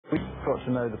got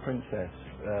to know the princess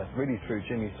really through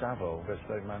Jimmy Savile of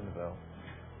Stoke Mandeville.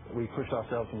 We pushed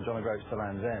ourselves from John O'Groats to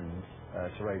Land's End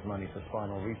to raise money for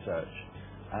spinal research.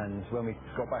 And when we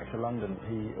got back to London,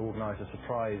 he organised a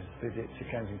surprise visit to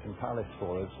Kensington Palace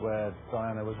for us, where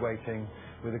Diana was waiting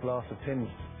with a glass of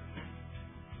Pimm's.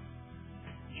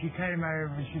 She came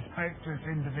over and she spoke to us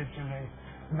individually.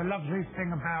 And the lovely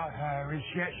thing about her is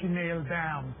she actually kneeled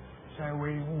down. So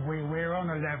we're on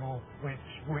a level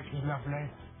which is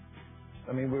lovely.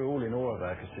 I mean, we're all in awe of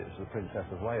her because it's the Princess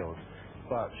of Wales.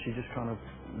 But she just kind of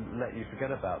let you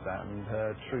forget about that, and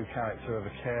her true character of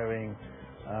a caring,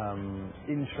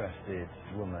 interested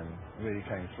woman really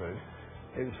came through.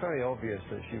 It was very obvious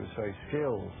that she was very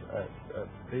skilled at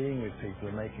being with people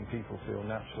and making people feel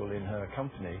natural in her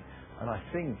company. And I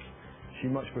think she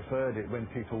much preferred it when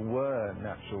people were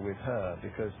natural with her,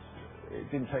 because it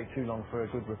didn't take too long for a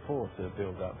good rapport to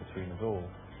build up between us all.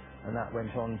 And that went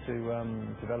on to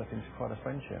develop into quite a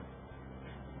friendship.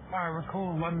 I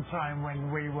recall one time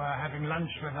when we were having lunch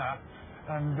with her,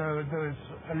 and there was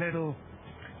a little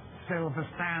silver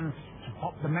stand to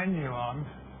pop the menu on,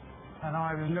 and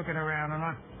I was looking around and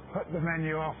I put the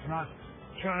menu off and I was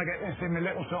trying to get this in my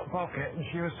little top pocket, and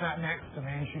she was sat next to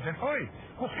me and she said, "Oi,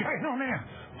 what's going on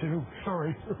here?"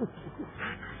 Sorry.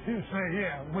 So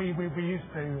yeah, we used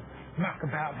to muck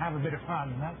about and have a bit of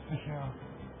fun, that's for sure.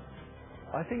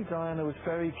 I think Diana was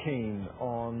very keen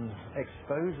on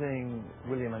exposing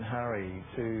William and Harry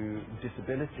to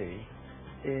disability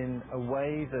in a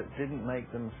way that didn't make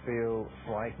them feel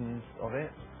frightened of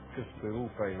it, because we were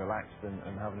all very relaxed and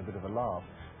having a bit of a laugh.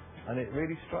 And it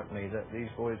really struck me that these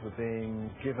boys were being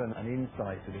given an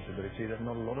insight to disability that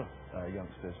not a lot of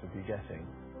youngsters would be getting.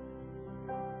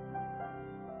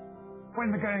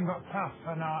 When the going got tough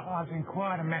and I was in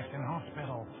quite a mess in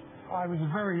hospital, I was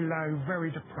very low, very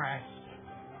depressed.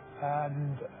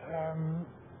 And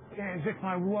as if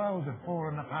my world had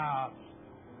fallen apart.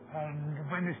 And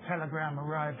when this telegram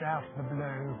arrived out of the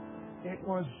blue, it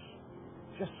was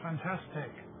just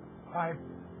fantastic. I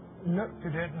looked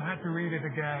at it and had to read it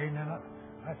again, and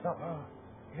I thought, oh,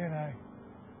 you know,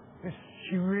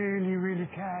 she really, really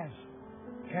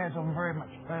cares on a very much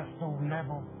personal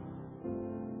level.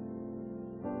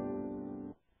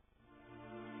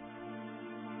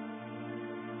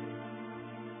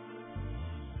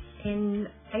 In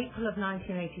April of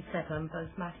 1987, both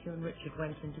Matthew and Richard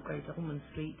went into Great Ormond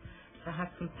Street to have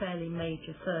some fairly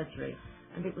major surgery,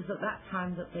 and it was at that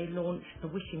time that they launched the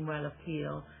Wishing Well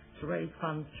appeal to raise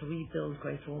funds to rebuild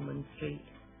Great Ormond Street.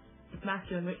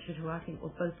 Matthew and Richard, who I think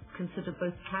were both considered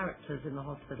both characters in the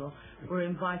hospital, were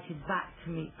invited back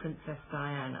to meet Princess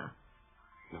Diana.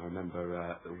 I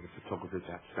remember all the photographers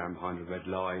had to stand behind a red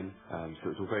line, so it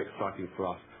was all very exciting for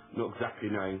us, not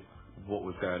exactly knowing what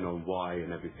was going on, why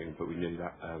and everything, but we knew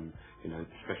that the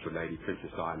special lady,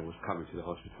 Princess Diana, was coming to the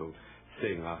hospital,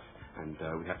 seeing us, and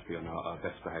we had to be on our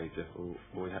best behaviour, or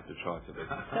we had to try to be.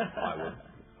 I would.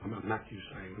 I remember Matthew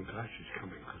saying, "I'm glad she's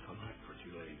coming because I like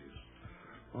pretty ladies."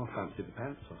 Well, I fancied the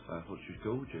pants off her. I thought she was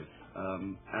gorgeous.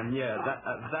 And yeah,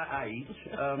 at that age,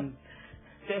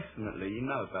 definitely, you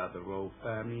know about the royal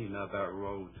family, you know about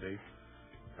royalty,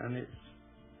 and it's.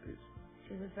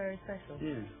 She was very special.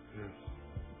 Yeah.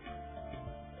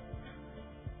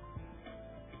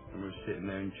 And we were sitting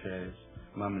there in chairs,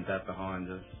 Mum and Dad behind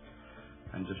us,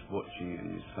 and just watching it,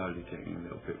 and you're slowly getting a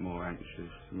little bit more anxious,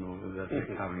 and all of that,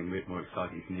 becoming a bit more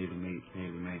excited. It's nearly me, it's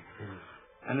nearly me.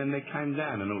 And then they came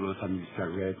down, and all of a sudden you just go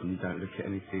red, and you don't look at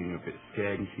anything, you're a bit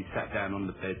scared, and she sat down on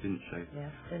the bed, didn't she?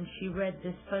 Yes, and she read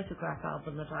this photograph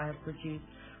album that I have produced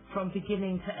from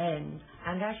beginning to end,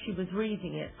 and as she was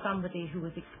reading it, somebody who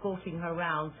was escorting her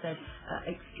round said,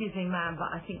 "Excuse me, ma'am, but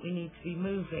I think we need to be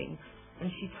moving." And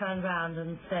she turned round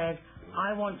and said,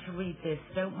 "I want to read this,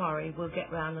 don't worry, we'll get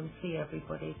round and see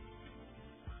everybody."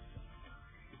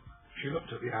 She looked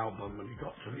at the album and he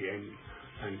got to the end,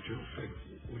 and Jill said,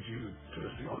 "Would you do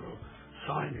us the honour of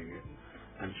signing it?"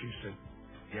 And she said,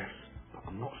 "Yes, but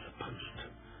I'm not supposed to."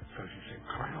 So she said,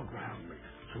 "Crowd round me."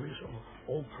 So we sort of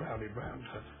all crowded round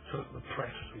her so that the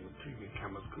press and the TV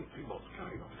cameras couldn't see what's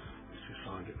going on. And she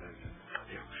signed it there and said,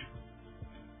 "Yeah,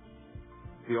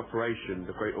 The operation,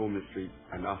 the Great Ormond Street,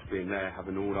 and us being there,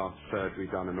 having all our surgery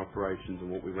done and operations and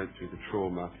what we went through, the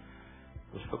trauma,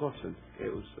 was forgotten.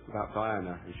 It was about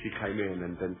Diana, and she came in,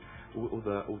 and then all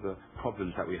the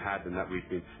problems that we had and that we'd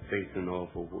been thinking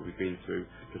of or what we've been through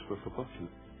just were forgotten.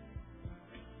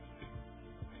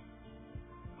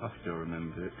 I still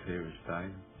remember it clear as day.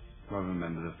 I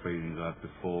remember the feelings I had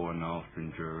before and after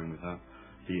and during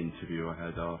the interview I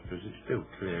had after. It's still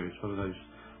clear. It's one of those.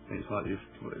 It's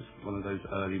one of those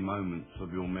early moments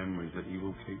of your memories that you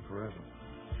will keep forever.